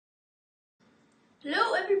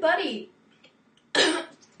Hello, everybody. Okay,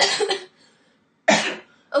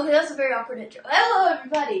 that's a very awkward intro. Hello,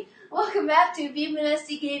 everybody. Welcome back to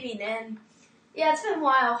BMSD Gaming. And yeah, it's been a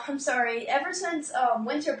while. I'm sorry. Ever since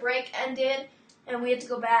winter break ended and we had to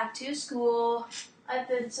go back to school, I've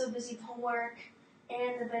been so busy with homework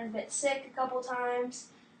and I've been a bit sick a couple times.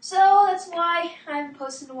 So that's why I haven't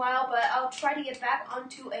posted in a while, but I'll try to get back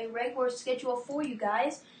onto a regular schedule for you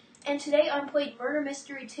guys. And today I'm playing Murder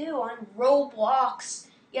Mystery 2 on Roblox.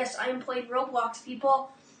 Yes, I am playing Roblox,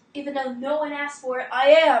 people. Even though no one asked for it, I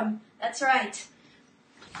am. That's right.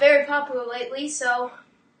 Very popular lately, so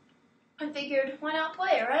I figured, why not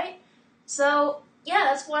play it, right? So, yeah,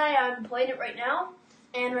 that's why I'm playing it right now.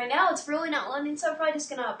 And right now it's really not loading, so I'm probably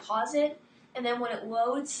just going to pause it. And then when it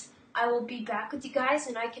loads, I will be back with you guys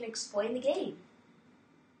and I can explain the game.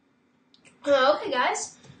 Okay,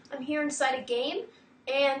 guys. I'm here inside a game.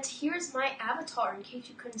 And here's my avatar, in case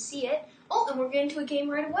you couldn't see it. Oh, and we're getting to a game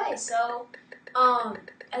right away. So,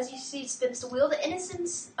 as you see, it spins the wheel. The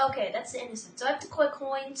innocence. Okay, that's the innocent. So I have to collect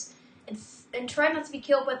coins and try not to be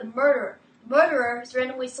killed by the murderer. The murderer is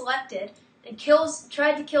randomly selected and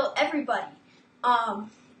tried to kill everybody.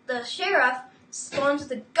 The sheriff spawns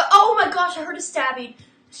with a gun. Oh my gosh, I heard a stabbing.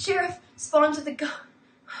 The sheriff spawns with a gun.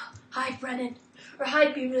 Hi, Brennan. Or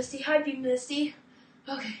hi, B Misty. Hi, B Misty.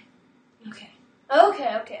 Okay.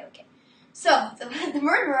 So, the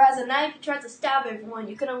murderer has a knife. He tries to stab everyone.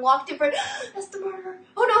 You can unlock different... That's the murderer.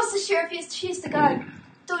 Oh no, it's the sheriff. He's the gun.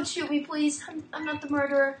 Don't shoot me, please. I'm not the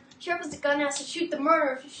murderer. Sheriff has the gun and has to shoot the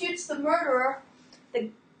murderer. If he shoots the murderer,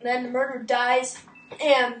 then the murderer dies.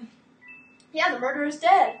 And, yeah, the murderer's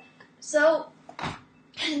dead. So,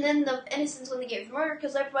 and then the innocents win the game for murder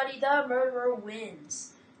because everybody, the murderer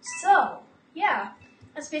wins. So, yeah.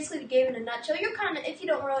 That's basically the game in a nutshell. You're if you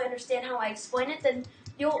don't really understand how I explain it, then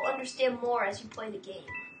you'll understand more as you play the game.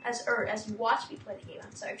 As you watch me play the game,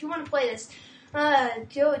 I'm sorry. If you want to play this,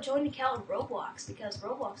 join the account in Roblox, because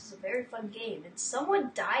Roblox is a very fun game. And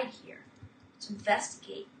someone died here. Let's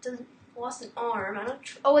investigate. Lost an arm.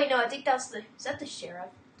 Oh wait, no, I think is that the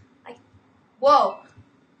sheriff? Whoa.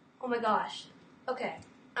 Oh my gosh. Okay.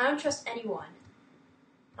 I don't trust anyone.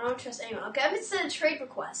 Okay, I'm gonna send a trade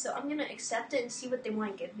request, so I'm gonna accept it and see what they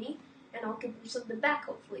want to give me, and I'll give them something back,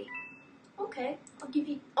 hopefully. Okay, I'll give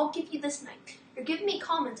you this knife. You're giving me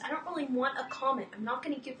comments. I don't really want a comment. I'm not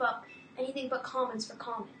gonna give up anything but comments for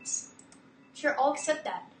comments. Sure, I'll accept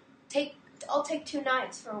that. I'll take 2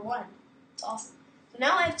 knives for 1. It's awesome. So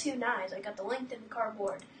now I have 2 knives. I got the length and the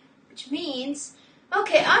cardboard, which means,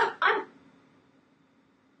 okay,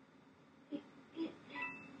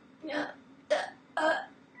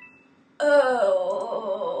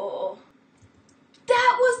 Oh,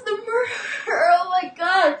 that was the murderer! Oh my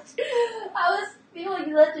gosh, I was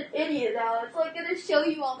feeling such an idiot now. It's like gonna show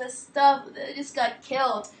you all this stuff that I just got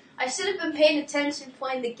killed. I should have been paying attention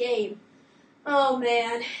playing the game. Oh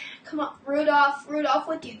man, come on, Rudolph,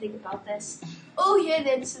 what do you think about this? Oh yeah,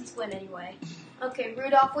 the innocents win anyway. Okay,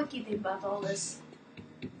 Rudolph, what do you think about all this?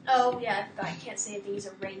 Oh yeah, I forgot. I can't say anything. He's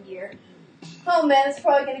a reindeer. Oh man, it's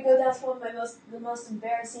probably gonna go down as one of the most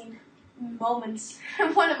embarrassing moments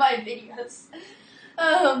in one of my videos.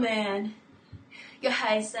 Oh man,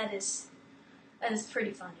 guys, that is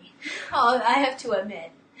pretty funny. Oh, I have to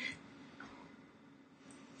admit.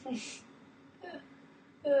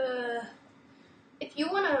 If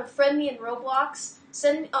you wanna friend me in Roblox,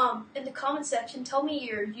 send in the comment section. Tell me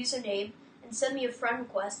your username and send me a friend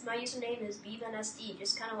request. My username is BeamNSD,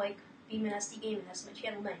 just kind of like BeamNSD Gaming. That's my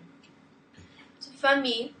channel name. So friend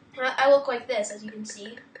me. I look like this, as you can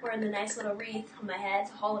see, wearing the nice little wreath on my head,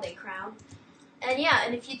 it's a holiday crown. And yeah,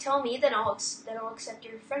 and if you tell me, then I'll accept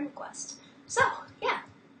your friend request. So yeah.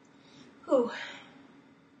 Whew.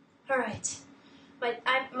 All right.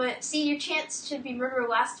 See, your chance should be murderer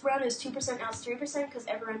last round is 2%, now it's 3%, because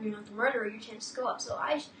every round you're not the murderer, your chances go up. So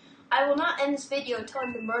I will not end this video until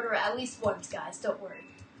I'm the murderer at least once, guys. Don't worry.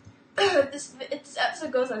 This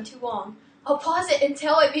episode goes on too long. I'll pause it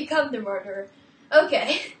until I become the murderer.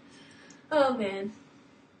 Okay. Oh man.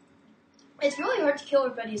 It's really hard to kill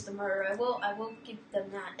everybody as the murderer. I will give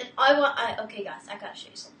them that. And okay guys, I gotta show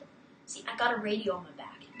you something. See, I got a radio on my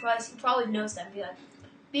back. You probably knows that and be like,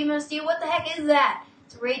 BMSD, what the heck is that?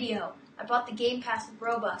 It's a radio. I bought the Game Pass with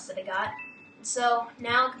Robux that I got. And so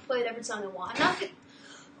now I can play it every time I want. I'm not gonna...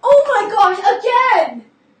 Oh my gosh, again!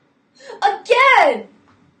 Again!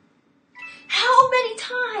 How many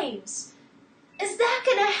times is that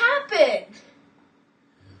gonna happen?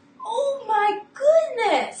 Oh my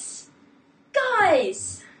goodness!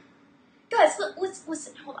 Guys,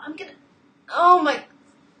 listen, hold on, I'm gonna, oh my,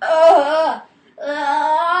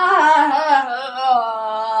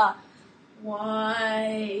 one,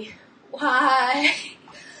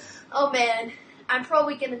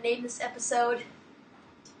 we gonna name this episode?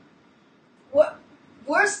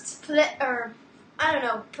 Worst play, or I don't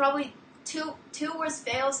know, probably two worst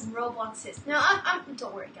fails in Roblox history. No,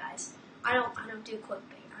 don't worry, guys. I don't do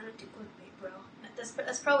clickbait. I don't do clickbait, bro.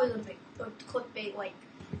 That's probably gonna be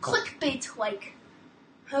clickbait like.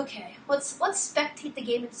 Okay, let's spectate the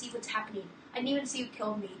game and see what's happening. I didn't even see who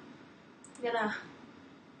killed me. I'm gonna.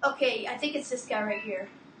 Okay, I think it's this guy right here.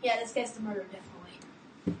 Yeah, this guy's the murderer, definitely.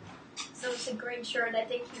 So it's a green shirt. I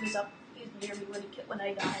think he was near me when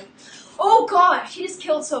I died. Oh gosh, he just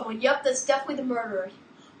killed someone. Yep, that's definitely the murderer.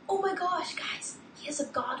 Oh my gosh, guys, he has a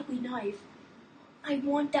godly knife. I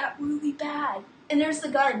want that really bad. And there's the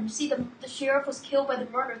gun. You see, the sheriff was killed by the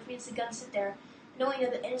murderer, which means the gun sit there. And only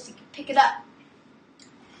the innocent can pick it up.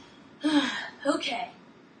 Okay.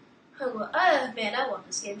 Man, I love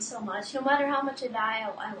this game so much. No matter how much I die,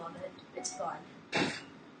 I love it. It's fun.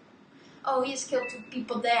 Oh, he just killed 2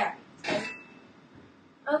 people there.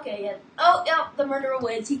 Okay, yeah. Oh, yeah, the murderer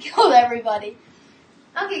wins. He killed everybody.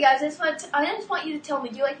 Okay, guys, I just want you to tell me,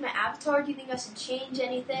 do you like my avatar? Do you think I should change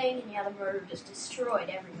anything? And yeah, the murderer just destroyed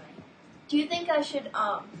everybody. Do you think I should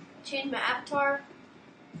change my avatar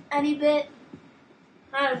any bit?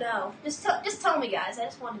 I don't know. Just tell me, guys. I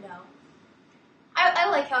just want to know. I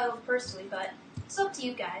like how I look personally, but it's up to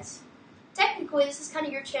you guys. Technically, this is kind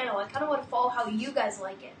of your channel. I kind of want to follow how you guys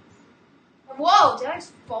like it. Whoa! Did I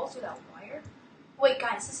just fall through that wire? Wait,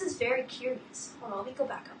 guys, this is very curious. Hold on, let me go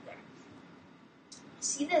back up there.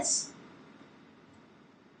 See this?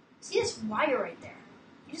 See this wire right there?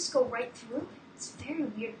 You just go right through it. It's a very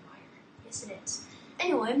weird wire. Yes, it is.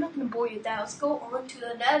 Anyway, I'm not going to bore you with that. Let's go on to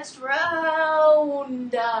the next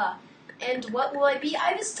round. And what will I be? I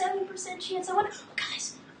have a 7% chance. Oh,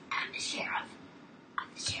 guys, I'm the sheriff. I'm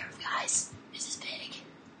the sheriff, guys. This is big.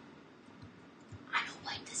 I don't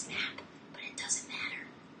like this map, but it doesn't matter.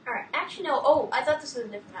 Alright, actually, no. Oh, I thought this was a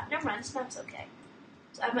different map. Never mind, this map's okay.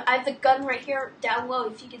 So I have the gun right here down low,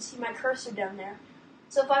 if you can see my cursor down there.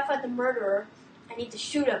 So if I find the murderer, I need to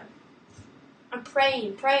shoot him. I'm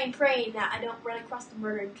praying that I don't run across the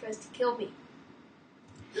murderer and tries to kill me.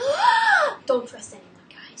 Don't trust anyone,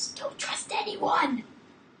 guys. Don't trust anyone.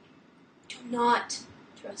 Do not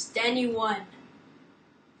trust anyone.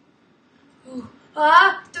 Ooh.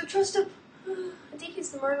 Don't trust him. I think he's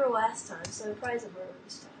the murderer last time, so probably is the murderer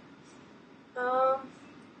this time.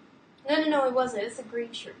 No, it wasn't. It's the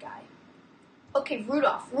green shirt guy. Okay,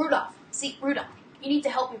 Rudolph. See, Rudolph. You need to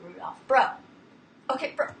help me, Rudolph. Bro.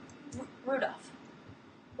 Okay, bro. Rudolph.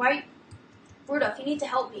 Why? Rudolph, you need to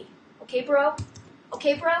help me. Okay, bro?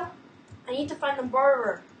 Okay, bro? I need to find the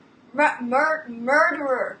murderer.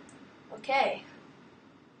 Murderer. Okay.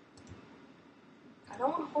 I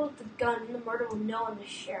don't want to hold the gun and the murderer will know I'm the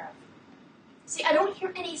sheriff. See, I don't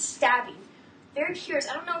hear any stabbing. Very curious.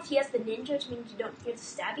 I don't know if he has the ninja, which means you don't hear the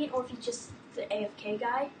stabbing, or if he's just the AFK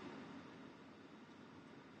guy.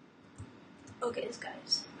 Okay, this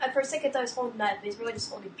guy's. For a second, I thought he was holding a knife, but he's really just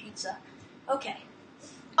holding pizza. Okay.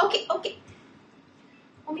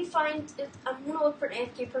 Let me find. I'm gonna look for an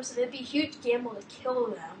AFK person. It'd be a huge gamble to kill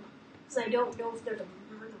them, because I don't know if they're the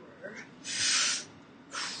murderer.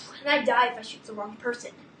 And I die if I shoot the wrong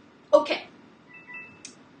person. Okay.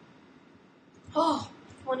 Oh.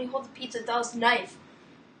 When he holds the pizza, that was a knife.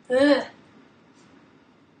 Ugh.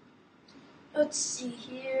 Let's see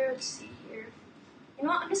here. You know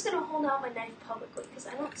what? I'm just gonna hold out my knife publicly because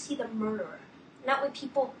I don't see the murderer. And that way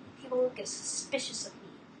people will get suspicious of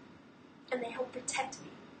me. And they help protect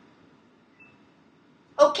me.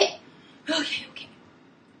 Okay.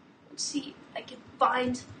 Let's see if I can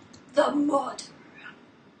find the murderer.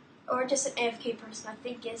 Or just an AFK person I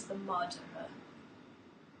think is the murderer.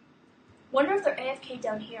 Wonder if they're AFK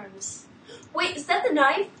down here on this. Wait, is that the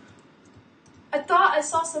knife? I thought I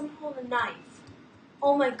saw someone hold a knife.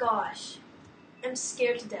 Oh my gosh. I'm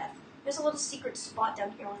scared to death. There's a little secret spot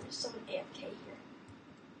down here when there's someone AFK here.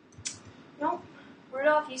 Nope.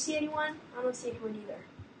 Rudolph, you see anyone? I don't see anyone either.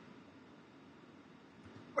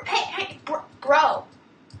 Hey, bro.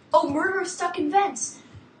 Oh, murderer stuck in vents.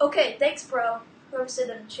 Okay, thanks, bro. Whoever said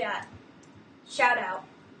that in chat. Shout out.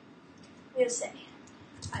 I'm gonna say.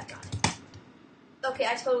 I got it. Okay,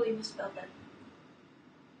 I totally misspelled that.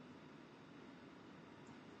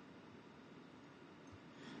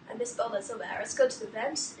 I misspelled that so bad. Let's go to the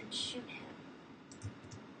vents and shoot him.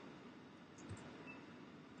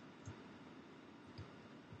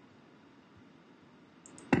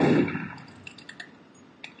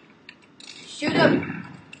 Shoot him!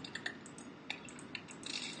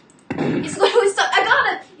 He's literally stuck. I got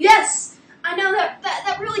him! Yes! I know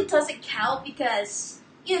that really doesn't count because,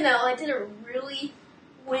 you know, I didn't really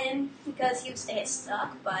win because he was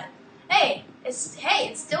stuck, but Hey, it's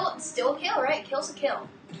still a kill, right? Kill's a kill.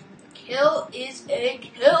 Kill is a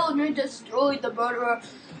kill, and you destroyed the murderer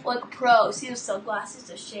like a pro. See the sunglasses,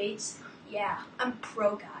 the shades? Yeah, I'm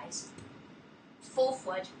pro, guys.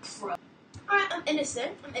 Full-fledged pro. Alright, I'm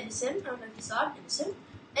innocent. I'm innocent. I'm like this I'm innocent.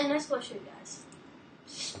 And that's what I'll show you guys.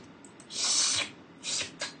 It's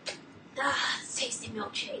tasty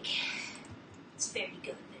milkshake. It's very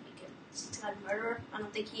good, very good. Since I'm a murderer, I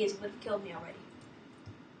don't think he is. He would have killed me already.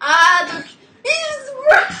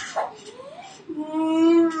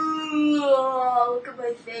 Look at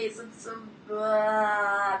my face. I'm so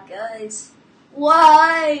guys.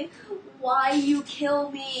 Why? Why you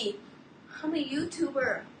kill me? I'm a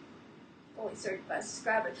YouTuber. Only 35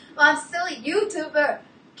 subscribers. I'm still a YouTuber.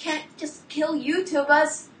 Can't just kill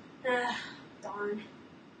YouTubers. Darn.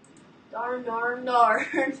 Darn.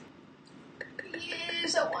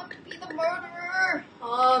 Yes, I want to be the murderer.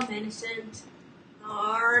 Oh, I'm innocent.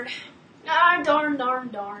 Darn. Darn.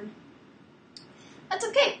 That's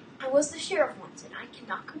okay. I was the sheriff once, and I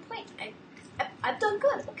cannot complain. I've done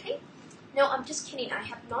good, okay? No, I'm just kidding. I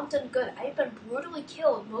have not done good. I have been brutally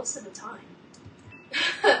killed most of the time.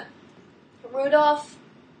 Rudolph,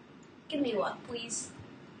 give me luck, please.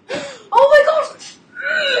 Oh my gosh!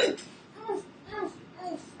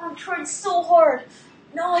 I'm trying so hard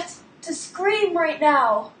not to scream right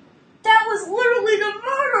now. That was literally the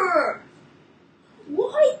murderer!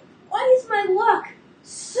 Why is my luck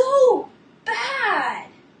so bad?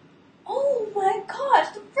 Oh my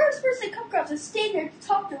gosh, the first person to come across is staying here to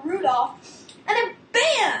talk to Rudolph, and then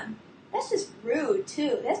BAM! That's just rude,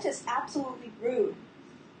 too. That's just absolutely rude.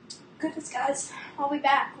 Goodness, guys, I'll be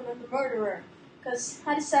back when I'm the murderer, because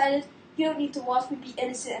I decided you don't need to watch me be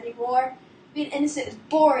innocent anymore. Being innocent is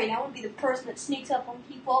boring. I want to be the person that sneaks up on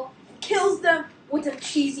people and kills them with a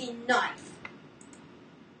cheesy knife.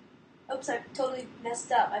 Oops, I totally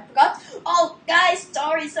messed up. I forgot. Oh, guys,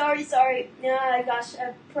 sorry. Nah, gosh,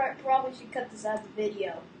 I probably should cut this out of the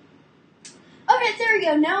video. Okay, there we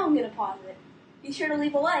go. Now I'm going to pause it. Be sure to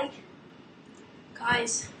leave a like.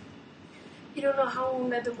 Guys, you don't know how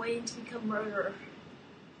long I've been waiting to become murderer.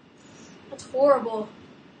 That's horrible.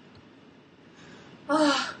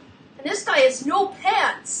 Ugh. And this guy has no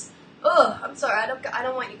pants. Ugh, I'm sorry. I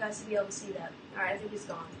don't want you guys to be able to see that. Alright, I think he's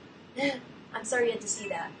gone. I'm sorry you had to see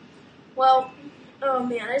that. Well, oh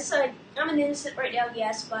man, I'm an innocent right now,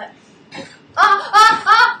 yes, but as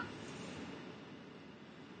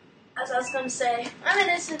I was gonna say, I'm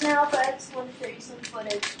innocent now, but I just want to show you some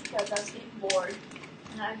footage because I was getting bored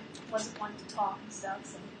and I wasn't wanting to talk and stuff.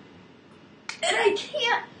 So. And I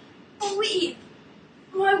can't believe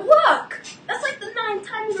my luck. That's like the 9th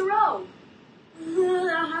time in a row.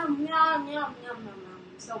 I'm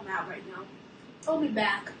so mad right now. I'll be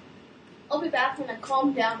back. I'll be back when I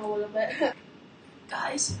calm down a little bit.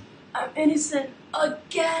 Guys, I'm innocent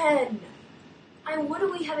again. I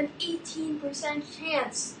literally have an 18%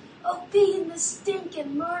 chance of being the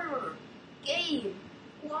stinking murderer. Game,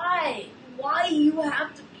 why? Why you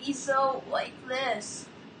have to be so like this?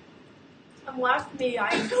 I'm last me.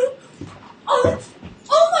 Oh my!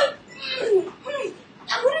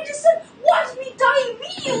 I would have just said, watch me die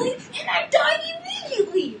immediately, and I died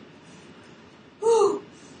immediately.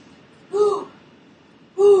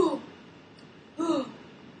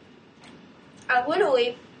 I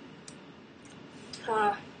literally,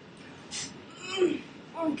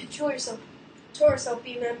 control yourself,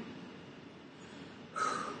 B-man.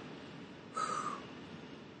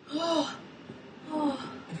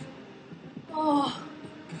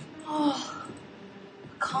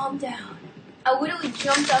 Calm down. I literally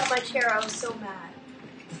jumped out of my chair. I was so mad.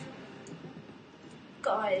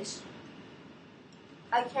 Guys,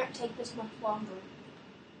 I can't take this much longer.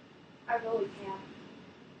 I really can't.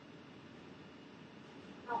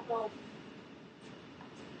 I don't know.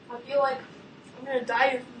 I feel like I'm gonna die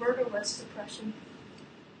of murderless depression.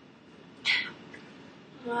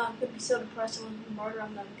 I'm gonna be so depressed when I'm murder.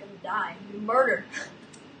 I'm not gonna die. I'm gonna be murdered.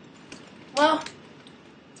 Well,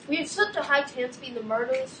 we have such a high chance of being the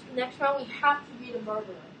murderers. Next round, we have to be the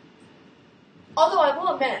murderer. Although I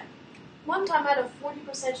will admit, one time I had a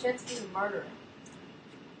 40% chance of being the murderer.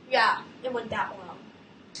 Yeah, it went that well.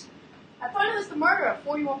 I thought it was the murderer,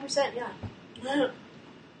 41%. Yeah.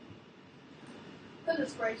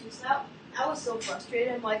 Goodness gracious, I was so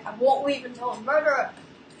frustrated. I'm like, I won't leave until I'm murderer.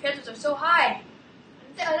 The chances are so high.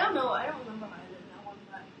 I don't know. I don't remember how I did that one,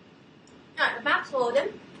 but alright, the map's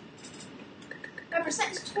loaded. My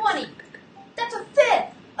percent is 20. That's a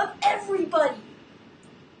fifth of everybody.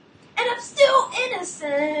 And I'm still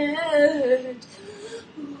innocent.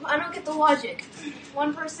 I don't get the logic.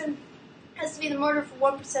 One person has to be the murderer for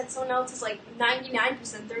 1%. Someone else is like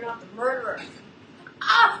 99%. They're not the murderer.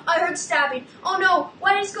 Ah! I heard stabbing. Oh no!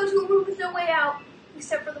 Why did I just go to a room with no way out?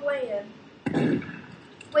 Except for the way in.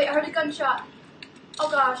 Wait, I heard a gunshot. Oh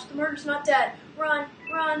gosh, the murderer's not dead. Run,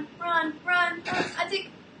 run, run, run, run. I think...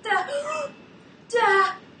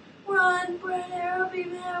 Run, run,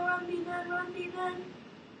 B-man, run, B-man, run, B-man.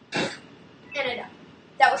 And I died.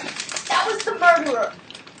 That was the murderer.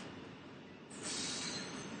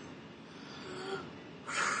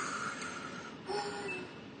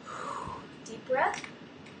 Deep breath.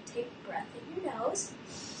 Take breath in your nose.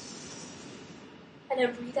 And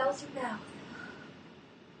then breathe out with your mouth.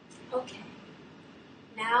 Okay.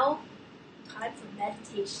 Now, time for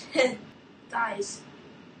meditation. Guys,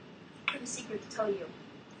 I have a secret to tell you.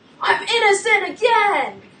 I'm innocent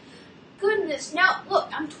again! Goodness, now look,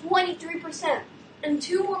 I'm 23%. And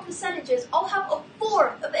 2 more percentages, I'll have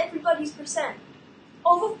 1/4 of everybody's percent.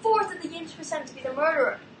 I'll have 1/4 of the game's percent to be the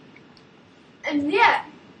murderer. And yet,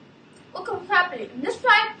 look what's happening. And this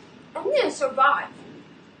time, I'm gonna survive.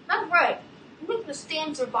 That's right. I'm gonna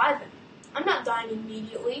stand surviving. I'm not dying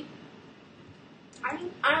immediately. I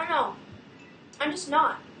don't know. I'm just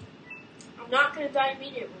not. I'm not gonna die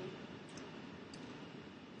immediately.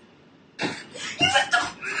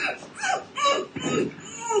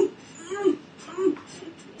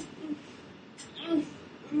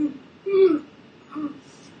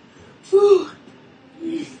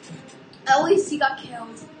 At least he got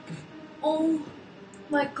killed. Oh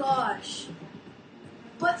my gosh.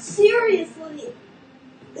 But seriously,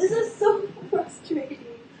 this is so frustrating.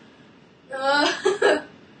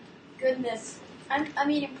 Goodness. I'm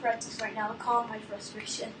eating pretzels right now to calm my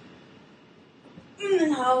frustration.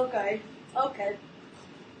 Okay.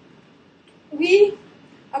 We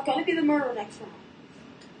are gonna be the murderer next round.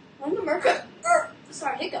 I'm the murderer.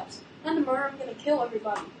 Sorry, hiccups. I'm the murderer. I'm gonna kill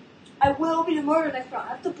everybody. I will be the murderer next round.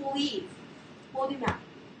 I have to believe. Hold him out.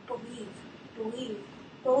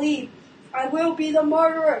 Believe. I will be the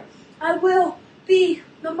murderer. I will be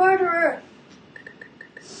the murderer.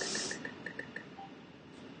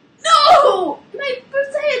 No! My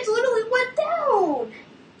percentage literally went down.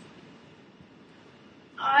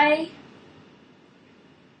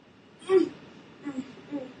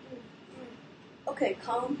 Okay,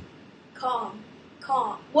 calm.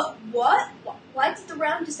 What? Why did the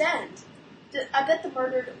round just end? I bet the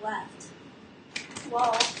murderer left.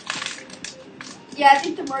 Well, yeah, I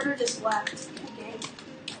think the murderer just left. Okay.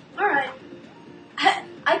 Alright.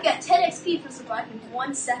 I get 10 XP for surviving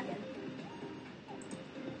 1 second.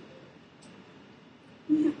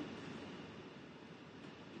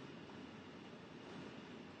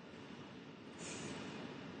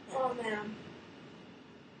 Oh man.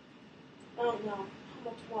 I don't know how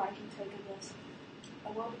much more I can take of this. I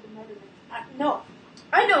will be the murderer. No.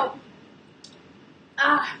 I know.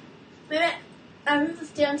 Man. I'm going to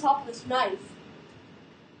stay on top of this knife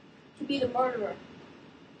to be the murderer.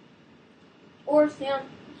 Or stand.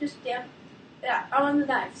 Yeah, I'm on the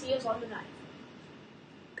knife. See, it's on the knife.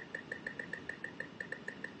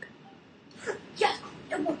 Yes!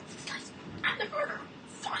 It worked. Guys, I'm the murderer.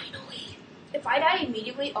 Finally. If I die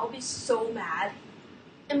immediately, I'll be so mad.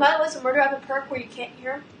 And by the way, as a murderer, I have a perk where you can't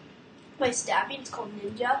hear my stabbing. It's called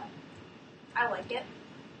Ninja. I like it.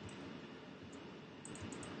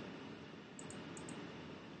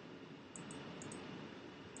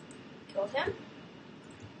 Killed him.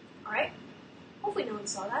 Alright. Hopefully no one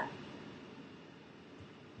saw that.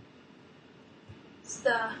 Is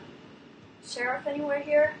the sheriff anywhere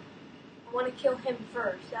here? I want to kill him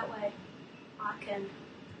first. That way I can...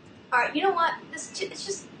 Alright, you know what? It's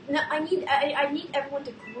just... No, I need everyone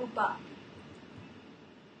to group up.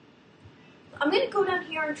 I'm going to go down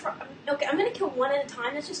here and try... Okay, I'm going to kill one at a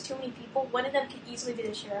time. That's just too many people. One of them can easily be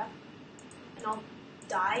the sheriff. And I'll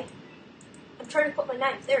die. I'm trying to put my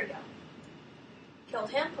knife. There we go. Killed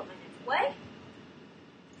him. Put my knife away.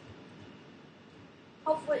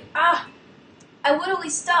 Hopefully... I literally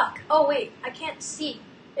stuck. Oh, wait. I can't see.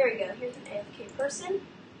 There we go. Here's an AFK person.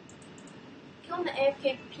 Killing the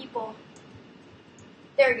AFK people.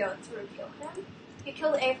 There we go. That's where we kill him. If you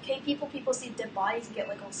kill the AFK people, people see dead bodies and get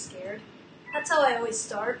like all scared. That's how I always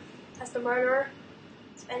start as the murderer.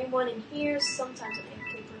 Is anyone in here? Sometimes an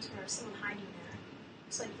AFK person or someone hiding there.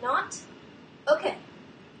 Looks like not. Okay.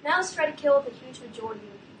 Now let's try to kill the huge majority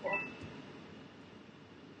of the people.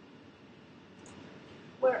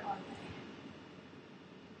 Where are they?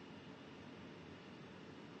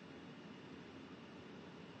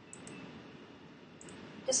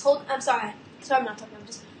 Just hold. I'm sorry. I'm not talking. I'm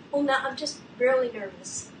just. Well, now I'm just really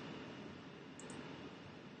nervous.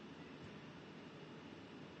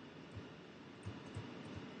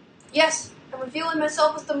 Yes, I'm revealing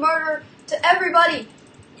myself as the murderer to everybody.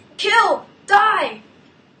 Kill! Die!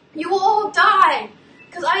 You will all die!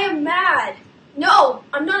 Because I am mad. No,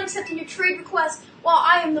 I'm not accepting your trade request while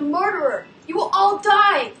I am the murderer. You will all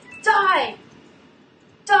die! Die!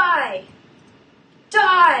 Die!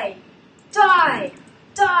 Die! Die!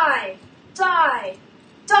 Die! Die!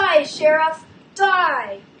 Die, Sheriff!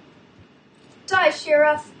 Die! Die,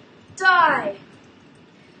 Sheriff! Die!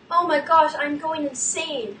 Oh my gosh, I'm going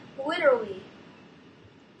insane. Literally.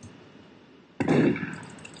 Die.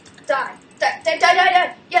 Die, die, die, die,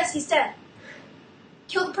 die! Yes, he's dead.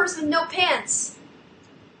 Kill the person with no pants.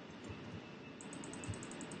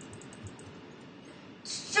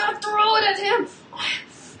 Just throw it at him!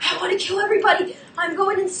 I want to kill everybody! I'm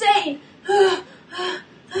going insane!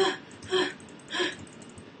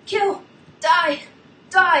 Kill! Die!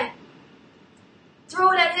 Die!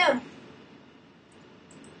 Throw it at him!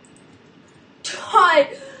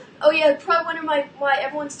 Die! Oh yeah, probably wondering why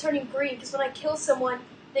everyone's turning green, because when I kill someone,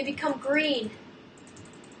 they become green.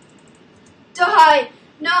 Die!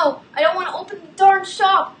 No! I don't want to open the darn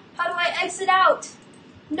shop! How do I exit out?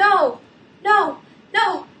 No! No!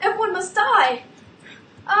 No! Everyone must die!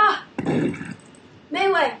 Ah!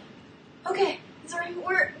 Melee! Okay, is there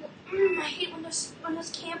anywhere? I hate when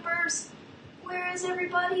there's campers. Where is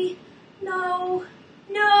everybody? No!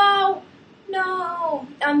 No! No!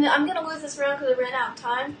 I'm gonna lose this round because I ran out of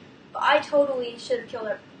time, but I totally should have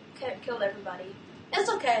killed everybody. It's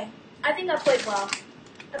okay. I think I played well.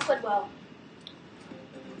 I played well.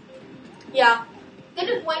 Yeah. They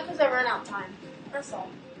just went because I ran out of time. That's all.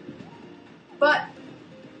 But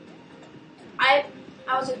I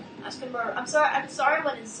was gonna murder. I'm sorry I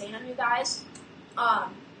went insane on you guys.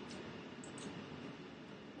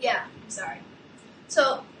 Yeah, I'm sorry.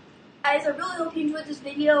 So, guys, I really hope you enjoyed this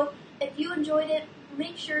video. If you enjoyed it,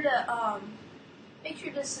 make sure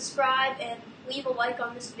to subscribe and leave a like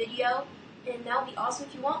on this video. And that would be awesome.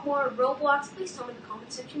 If you want more Roblox, please tell me in the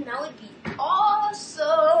comment section. That would be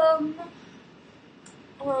awesome.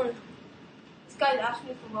 This guy's asking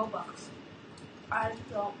me for Robux. I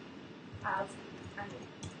don't have any.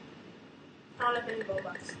 I don't have any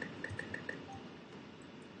Robux.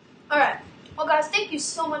 Alright. Well, guys, thank you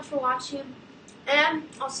so much for watching. And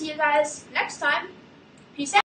I'll see you guys next time. Peace out.